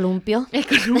 right? El columpio.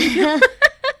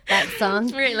 That song,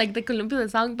 right? Like the columpio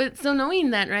song. But so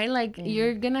knowing that, right? Like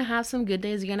you're gonna have some good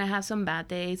days, you're gonna have some bad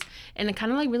days, and it kind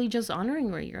of like really just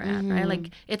honoring where you're at, right?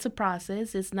 Like it's a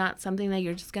process. It's not something that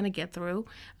you're just gonna get through,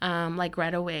 like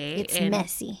right away. It's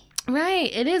messy.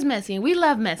 Right, it is messy, and we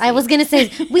love messy. I was gonna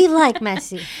say we like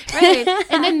messy, right?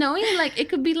 And then knowing like it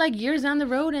could be like years down the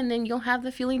road, and then you'll have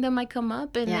the feeling that might come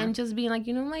up, and then just being like,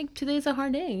 you know, like today's a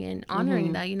hard day, and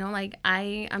honoring that, you know, like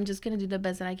I'm just gonna do the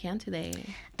best that I can today.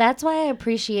 That's why I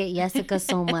appreciate Jessica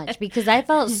so much, because I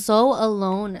felt so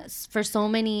alone for so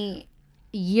many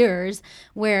years,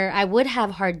 where I would have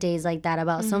hard days like that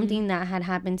about something that had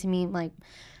happened to me, like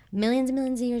millions and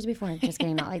millions of years before. Just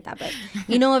kidding, not like that, but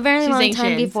you know, a very long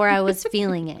time before I was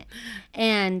feeling it,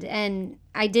 and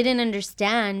I didn't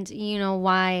understand, you know,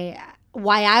 why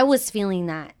I was feeling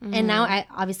that, and now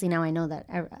I know that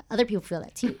other people feel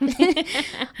that too.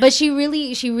 But she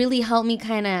really helped me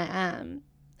kind of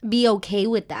be okay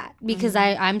with that, because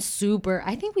I'm super,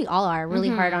 I think we all are really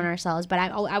hard on ourselves, but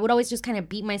I would always just kind of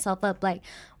beat myself up like,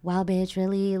 wow, bitch,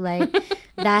 really? Like,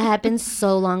 that happened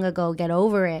so long ago, get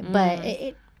over it.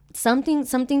 But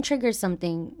something triggers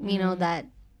something, you know, that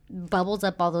bubbles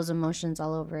up all those emotions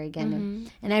all over again.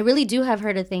 And I really do have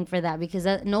her to thank for that, because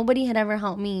nobody had ever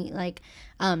helped me like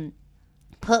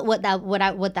put what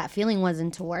that feeling was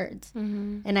into words.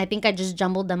 And I think I just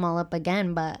jumbled them all up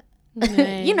again, but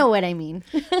right. You know what I mean.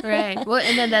 Right. Well,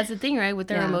 and then that's the thing, right? With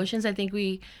our emotions, I think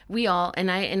we all, and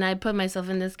I put myself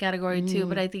in this category too,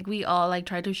 but I think we all like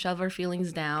try to shove our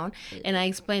feelings down. And I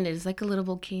explained it. It's like a little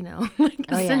volcano.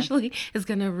 Like essentially it's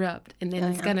going to erupt, and then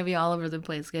it's going to be all over the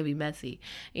place. It's going to be messy,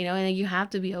 you know, and you have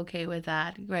to be okay with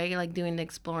that, right? Like doing the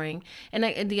exploring.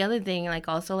 And the other thing, like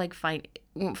also like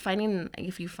finding,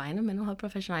 if you find a mental health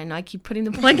professional, I know I keep putting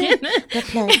the plug in. the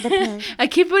plug. I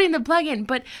keep putting the plug in,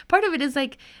 but part of it is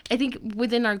like, I think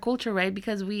within our culture, right?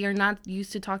 Because we are not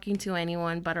used to talking to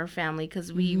anyone but our family,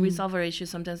 because we resolve our issues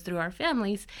sometimes through our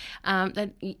families.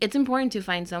 That it's important to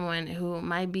find someone who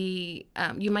might be,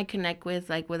 you might connect with,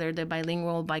 like whether they're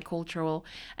bilingual, bicultural.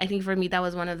 I think for me, that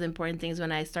was one of the important things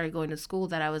when I started going to school,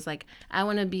 that I was like, I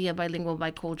want to be a bilingual,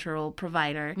 bicultural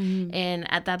provider.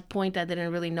 And at that point, I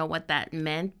didn't really know what that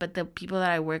meant, but the people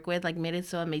that I work with like made it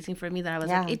so amazing for me that I was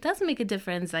like, it does make a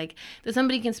difference, like that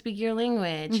somebody can speak your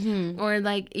language, or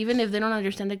like even if they don't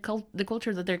understand the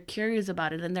culture, that they're curious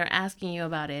about it and they're asking you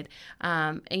about it.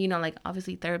 And you know, like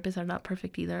obviously therapists are not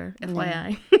perfect either,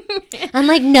 FYI. I'm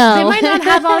like, no, they might not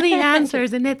have all the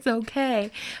answers, and it's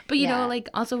okay, but you know, like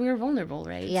also we're vulnerable,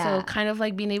 right? So kind of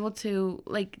like being able to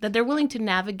like that they're willing to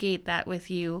navigate that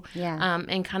with you,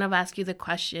 and kind of ask you the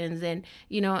questions. And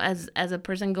you know, as a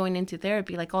person going into therapy,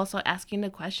 like also asking the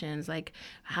questions like,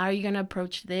 how are you going to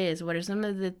approach this? What are some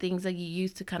of the things that you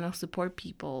use to kind of support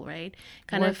people, right?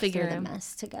 Kind of figure the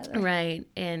mess together, right?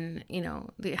 And you know,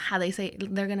 how they say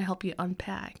they're going to help you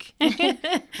unpack.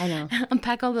 I know.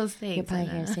 Unpack all those things. You're probably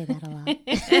going to say that a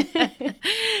lot.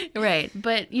 Right.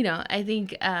 But you know, I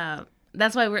think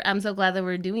that's why I'm so glad that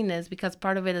we're doing this, because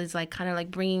part of it is like kind of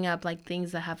like bringing up like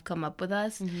things that have come up with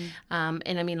us. And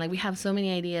I mean, like we have so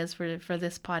many ideas for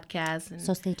this podcast. And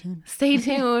so stay tuned. Stay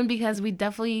tuned, because we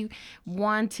definitely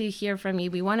want to hear from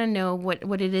you. We want to know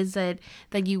what it is that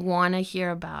you want to hear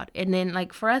about. And then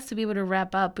like for us to be able to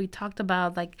wrap up, we talked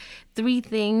about like 3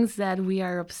 things that we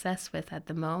are obsessed with at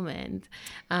the moment.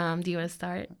 Do you want to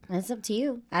start? It's up to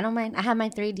you. I don't mind. I have my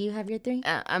 3. Do you have your 3?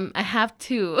 I have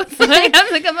 2. So I have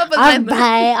to come up with my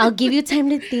Bye. I'll give you time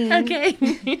to think.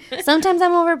 Okay. Sometimes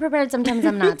I'm over prepared. Sometimes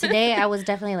I'm not. Today I was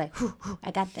definitely like,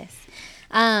 I got this.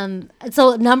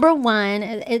 So number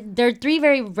 1, there are 3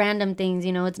 very random things.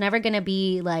 You know, it's never gonna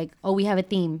be like, oh, we have a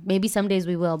theme. Maybe some days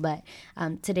we will, but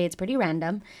today it's pretty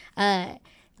random.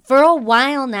 For a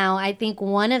while now, I think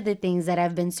one of the things that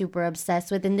I've been super obsessed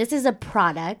with, and this is a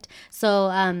product. So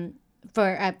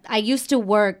I used to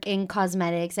work in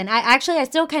cosmetics, and I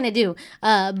still kind of do,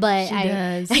 but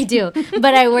I do.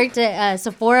 But I worked at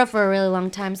Sephora for a really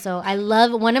long time, so I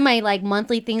love, one of my like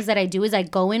monthly things that I do is I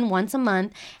go in once a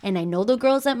month, and I know the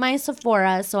girls at my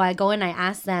Sephora, so I go and I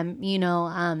ask them, you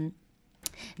know,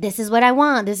 this is what I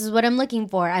want. This is what I'm looking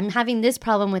for. I'm having this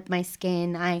problem with my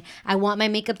skin. I want my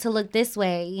makeup to look this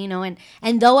way, you know, and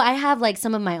though I have like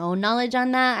some of my own knowledge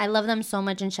on that, I love them so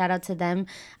much, and shout out to them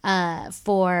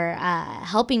for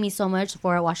helping me so much.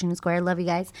 For Washington Square, love you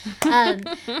guys.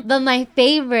 But my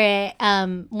favorite,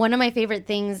 one of my favorite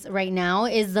things right now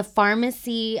is the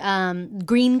Pharmacy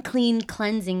Green Clean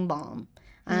Cleansing Balm.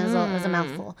 It was a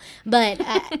mouthful. But,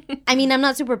 I mean, I'm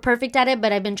not super perfect at it,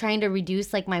 but I've been trying to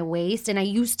reduce, like, my waste. And I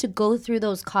used to go through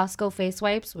those Costco face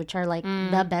wipes, which are, like,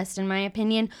 the best in my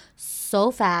opinion,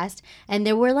 so fast. And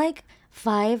there were, like,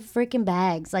 5 freaking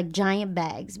bags, like, giant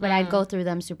bags. But I'd go through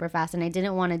them super fast, and I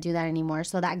didn't want to do that anymore.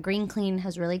 So that Green Clean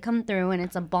has really come through, and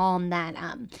it's a balm that...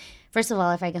 First of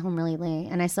all, if I get home really late,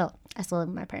 and I still live with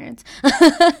my parents.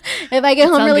 If I get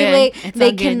home really late,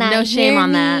 they cannot hear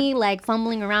me like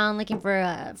fumbling around looking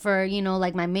for you know,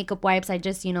 like my makeup wipes. I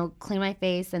just, you know, clean my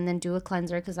face and then do a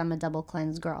cleanser because I'm a double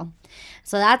cleanse girl.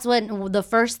 So that's what the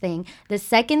first thing. The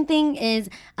second thing is,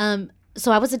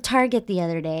 so I was at Target the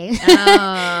other day.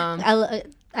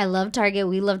 I love Target.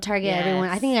 We love Target. Yes. Everyone.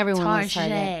 I think everyone loves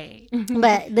Target.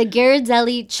 But the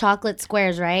Ghirardelli chocolate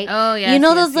squares, right? Oh, yeah. You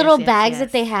know those little bags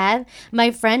that they have?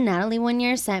 My friend Natalie one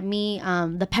year sent me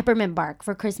the peppermint bark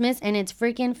for Christmas, and it's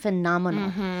freaking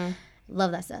phenomenal.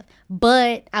 Love that stuff.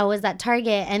 But I was at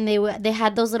Target and they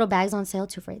had those little bags on sale,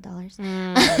 2 for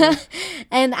 $8.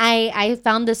 And I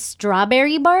found the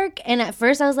strawberry bark, and at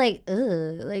first I was like,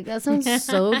 ugh, like that sounds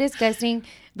so disgusting.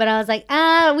 But I was like,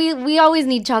 we always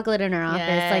need chocolate in our office.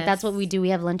 Yes. Like that's what we do. We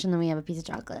have lunch and then we have a piece of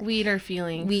chocolate. We eat our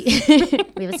feelings. We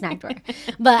have a snack drawer.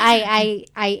 But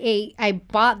I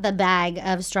bought the bag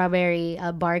of strawberry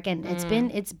bark, and it's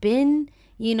been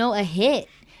a hit.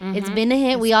 It's been a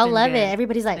hit. We all love it.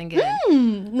 Everybody's like,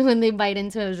 when they bite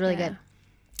into it. It was really good.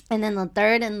 And then the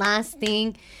third and last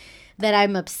thing that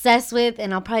I'm obsessed with,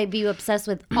 and I'll probably be obsessed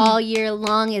with all year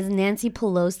long, is Nancy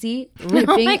Pelosi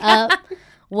ripping up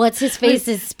what's his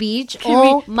face's speech.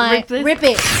 Oh my, rip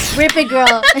it,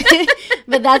 girl.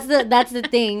 But that's the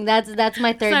thing. That's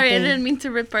my third Sorry, thing. I didn't mean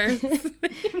to rip her.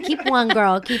 Keep one,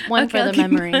 girl. Keep one for the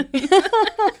memory.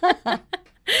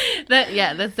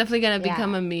 That's definitely gonna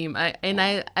become a meme. I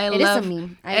love is a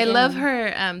meme. I love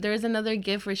her. There's another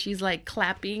gif where she's like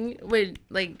clapping with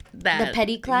like that. The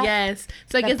petty clap. Yes.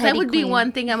 So I The guess that petty would be queen.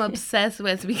 one thing I'm obsessed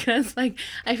with, because like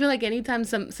I feel like anytime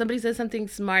somebody says something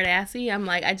smart assy, I'm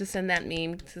like, I just send that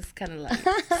meme. Just kind of like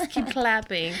just keep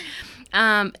clapping.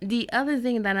 The other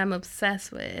thing that I'm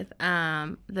obsessed with,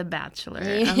 The Bachelor.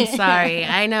 I'm sorry.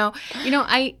 I know.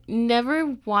 I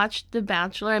never watched The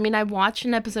Bachelor. I mean, I watched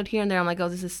an episode here and there. I'm like, oh,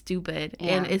 this is stupid.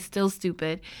 Yeah. And it's still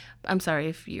stupid. I'm sorry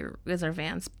if you guys are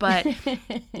fans, but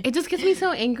it just gets me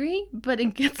so angry. But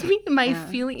it gets me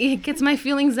it gets my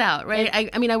feelings out,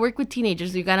 right? I mean, I work with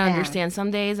teenagers. So you gotta understand.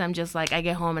 Some days I'm just like, I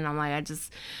get home and I'm like, I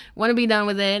just want to be done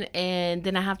with it, and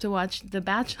then I have to watch The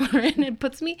Bachelor, and it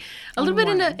puts me a little bit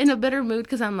in a better mood,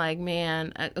 because I'm like,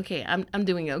 man, okay, I'm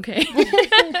doing okay.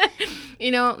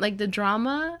 Like the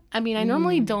drama. I mean, I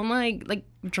normally don't like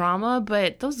drama,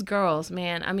 but those girls,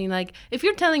 man. I mean, like, if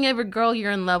you're telling every girl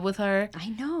you're in love with her, I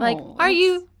know. like, are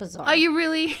you bizarre? Are you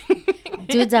really?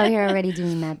 Dudes out here already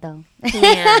doing that though.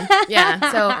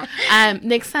 Yeah. So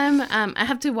next time I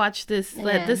have to watch this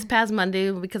this past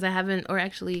Monday, because I haven't, or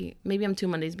actually maybe I'm 2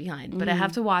 Mondays behind, but I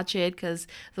have to watch it because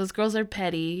those girls are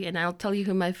petty, and I'll tell you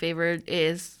who my favorite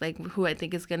is, like who I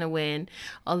think is gonna win.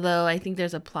 Although I think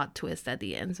there's a plot twist at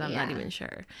the end, so I'm not even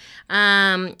sure.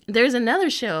 There's another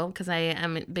show, because I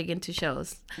am big into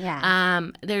shows. Yeah.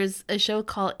 There's a show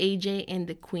called AJ and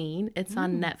the Queen. It's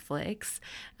on Netflix.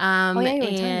 You were telling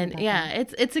me And about yeah,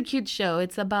 it's a cute show.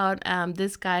 It's about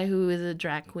this guy who is a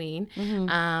drag queen,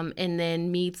 and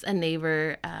then meets a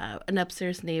neighbor, an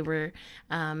upstairs neighbor,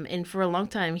 and for a long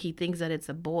time he thinks that it's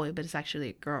a boy, but it's actually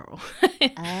a girl.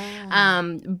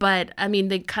 But I mean,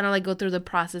 they kind of like go through the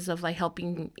process of like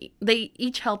helping. They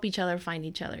each help each other find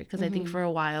each other, because I think for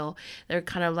a while they're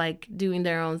kind of like doing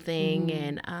their own thing,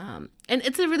 and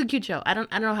it's a really cute show. I don't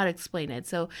know how to explain it.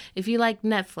 So if you like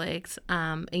Netflix,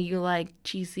 and you like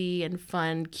cheesy and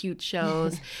fun, cute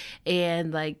shows,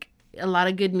 and like a lot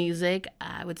of good music,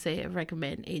 I would say I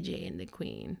recommend AJ and the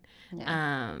Queen.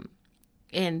 Yeah.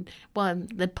 And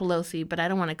the Pelosi, but I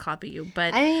don't want to copy you.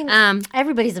 But I mean,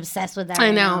 everybody's obsessed with that. I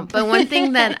right know. now. But one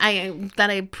thing that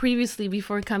I previously,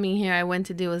 before coming here, I went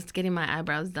to do was getting my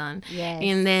eyebrows done. Yes.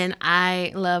 And then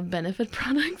I love Benefit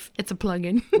products. It's a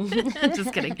plug-in.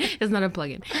 Just kidding. It's not a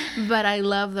plug-in. But I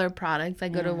love their products. I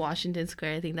go to Washington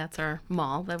Square. I think that's our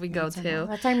mall that we go to.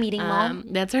 That's our meeting mall.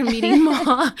 That's our meeting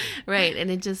mall. Right.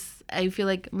 And it just, I feel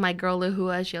like my girl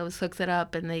Lahua, she always hooks it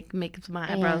up and like makes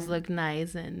my eyebrows look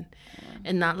nice, and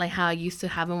not like how I used to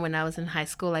have them when I was in high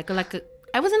school. I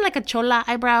wasn't like a chola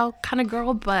eyebrow kind of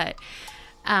girl, but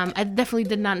I definitely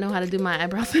did not know how to do my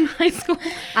eyebrows in high school.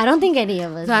 I don't think any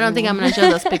of us. So I don't think I'm gonna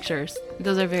show those pictures.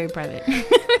 Those are very private.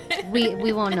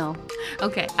 We won't know.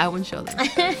 Okay, I won't show them.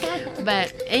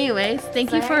 But anyways,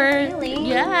 thank you for Really?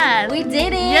 yeah, We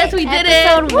did it. Yes, we did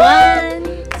Episode it.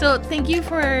 1. So thank you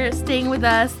for staying with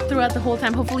us throughout the whole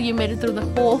time. Hopefully you made it through the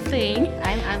whole thing.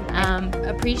 I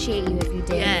appreciate you if you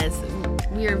did. Yes,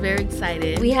 we are very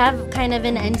excited. We have kind of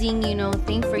an ending,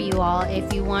 thing for you all.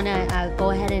 If you want to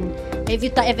go ahead and,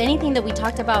 if anything that we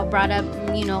talked about brought up,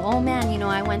 oh man,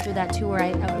 I went through that too, or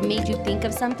I made you think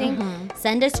of something,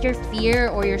 send us your fear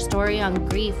or your story on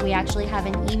grief. We actually have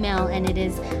an email, and it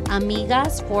is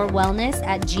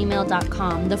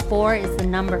amigasforwellness@gmail.com. The 4 is the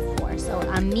number 4. So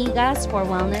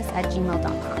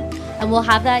amigasforwellness@gmail.com. And we'll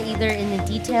have that either in the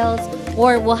details,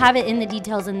 or we'll have it in the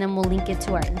details and then we'll link it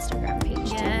to our Instagram page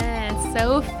too. Yes,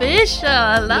 so official.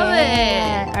 I love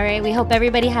it. All right. We hope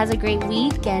everybody has a great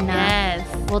week, and Yes.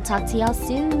 we'll talk to y'all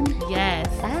soon. Yes.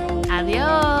 Bye.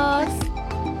 Adios.